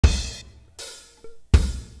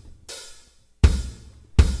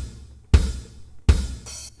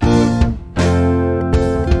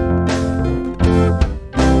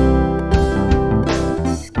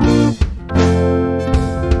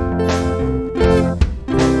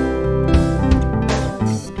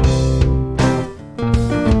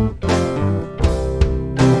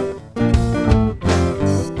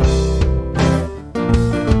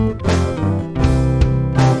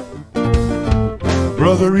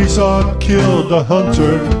Esau killed a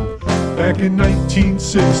hunter back in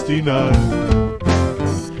 1969.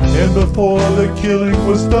 And before the killing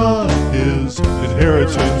was done, his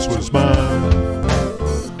inheritance was mine.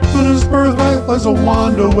 But his birthright was a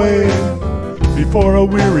wand away before a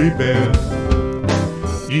weary band.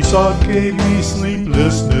 Esau gave me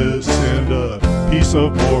sleeplessness and a piece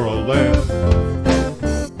of moral land.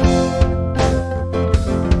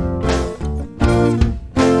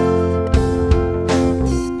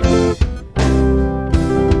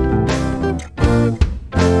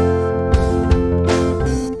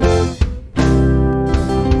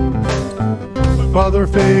 Father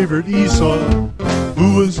favored Esau,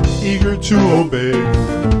 who was eager to obey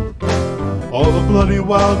all the bloody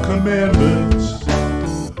wild commandments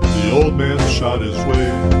the old man shot his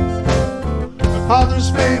way. My father's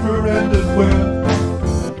favor ended when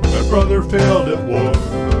my brother failed at war.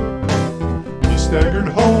 He staggered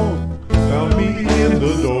home, found me in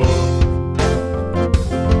the door.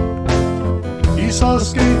 Esau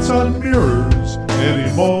skates on mirrors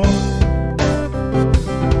anymore.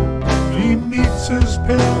 He meets his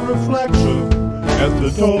pale reflection at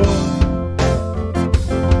the door.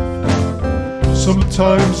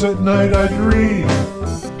 Sometimes at night I dream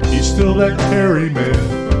he's still that hairy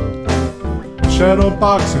man, shadow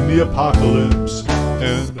boxing the apocalypse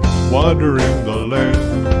and wandering the land.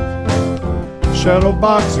 Shadow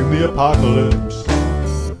boxing the apocalypse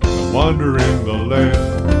and wandering the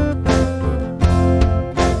land.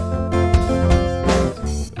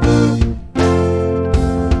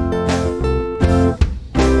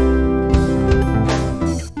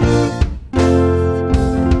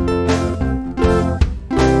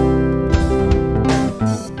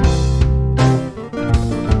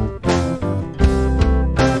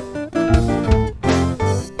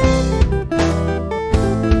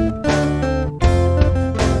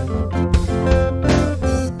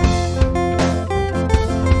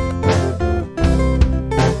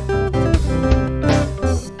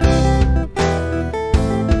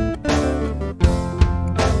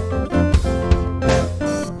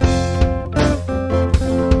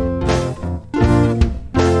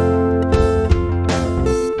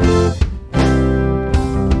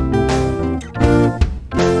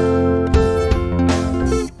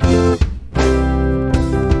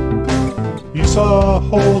 Esau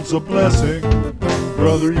holds a blessing,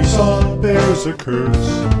 brother Esau bears a curse.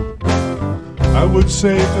 I would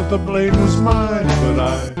say that the blame was mine, but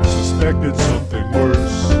I suspected something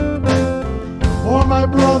worse. The more my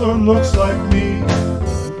brother looks like me,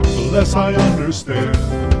 the less I understand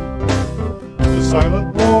the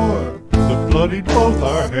silent war that bloodied both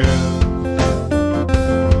our hands.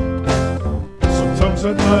 Sometimes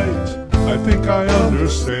at night I think I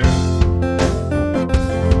understand.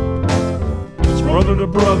 Brother to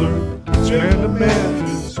brother, it's man to man,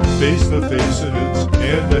 it's face to face, and it's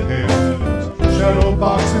hand to hand, and it's shadow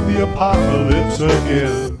boxing the apocalypse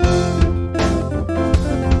again.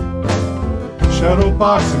 Shadow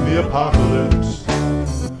boxing the apocalypse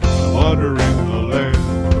and wandering the land.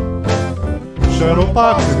 Shadow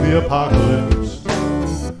boxing the apocalypse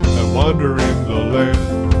and wandering the land.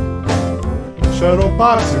 Shadow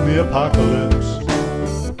boxing the apocalypse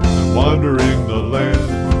and wandering the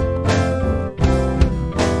land.